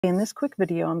In this quick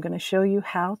video, I'm going to show you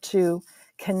how to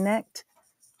connect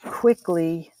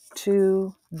quickly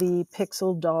to the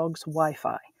Pyxel dog's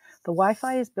Wi-Fi. The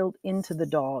Wi-Fi is built into the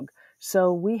dog,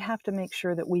 so we have to make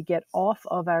sure that we get off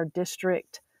of our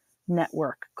district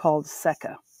network called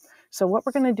SECA. So what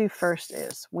we're going to do first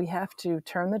is we have to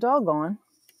turn the dog on.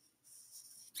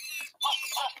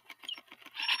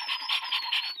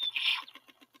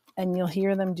 And you'll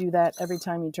hear them do that every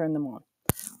time you turn them on.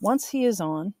 Once he is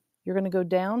on, you're going to go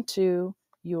down to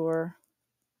your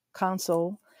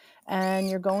console and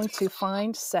you're going to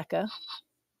find SECA.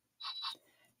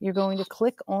 You're going to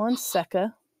click on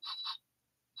SECA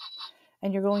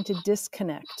and you're going to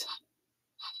disconnect.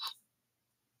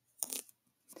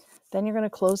 Then you're going to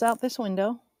close out this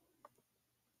window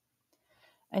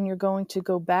and you're going to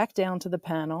go back down to the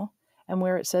panel, and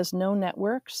where it says no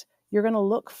networks, you're going to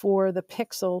look for the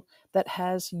Pyxel that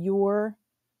has your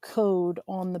code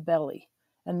on the belly.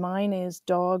 And mine is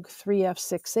dog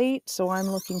 3F68, so I'm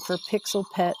looking for Pyxel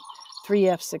pet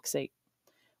 3F68.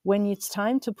 When it's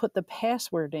time to put the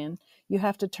password in, you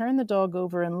have to turn the dog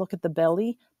over and look at the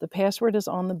belly. The password is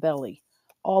on the belly.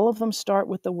 All of them start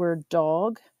with the word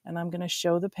dog, and I'm going to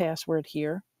show the password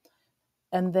here.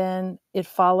 And then it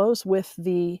follows with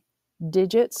the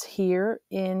digits here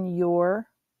in your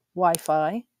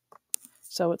Wi-Fi.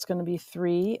 So it's going to be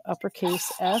 3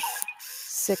 uppercase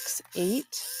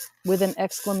F68 with an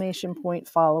exclamation point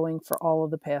following for all of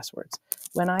the passwords.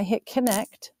 When I hit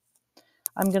connect,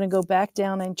 I'm going to go back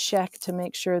down and check to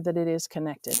make sure that it is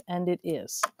connected, and it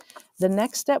is. The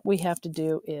next step we have to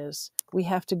do is we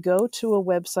have to go to a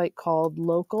website called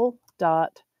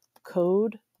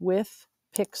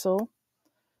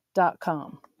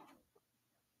local.codewithpyxel.com.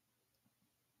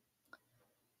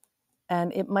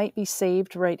 And it might be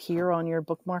saved right here on your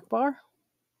bookmark bar.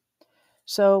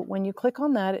 So when you click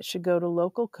on that, it should go to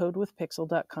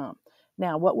localcodewithpyxel.com.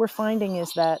 Now, what we're finding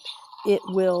is that it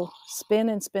will spin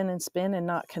and spin and spin and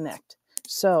not connect.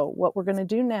 So what we're going to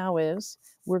do now is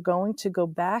we're going to go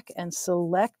back and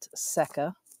select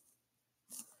SECA,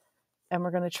 and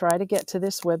we're going to try to get to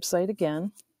this website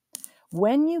again.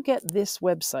 When you get this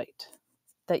website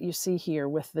that you see here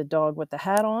with the dog with the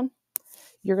hat on,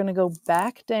 you're going to go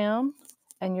back down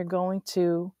and you're going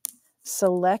to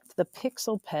select the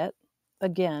Pyxel pet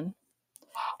again.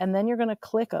 And then you're going to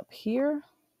click up here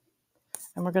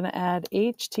and we're going to add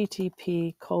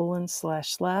http://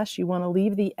 You want to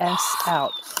leave the S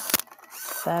out.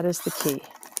 That is the key.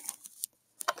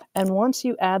 And once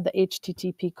you add the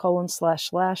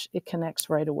http:// it connects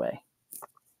right away.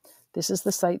 This is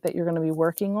the site that you're going to be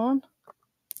working on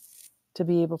to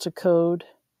be able to code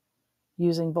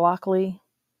using Blockly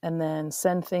and then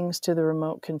send things to the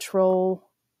remote control.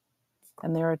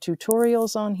 And there are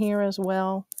tutorials on here as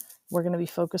well. We're going to be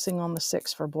focusing on the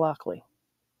 6 for Blockly.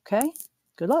 Okay,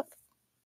 good luck.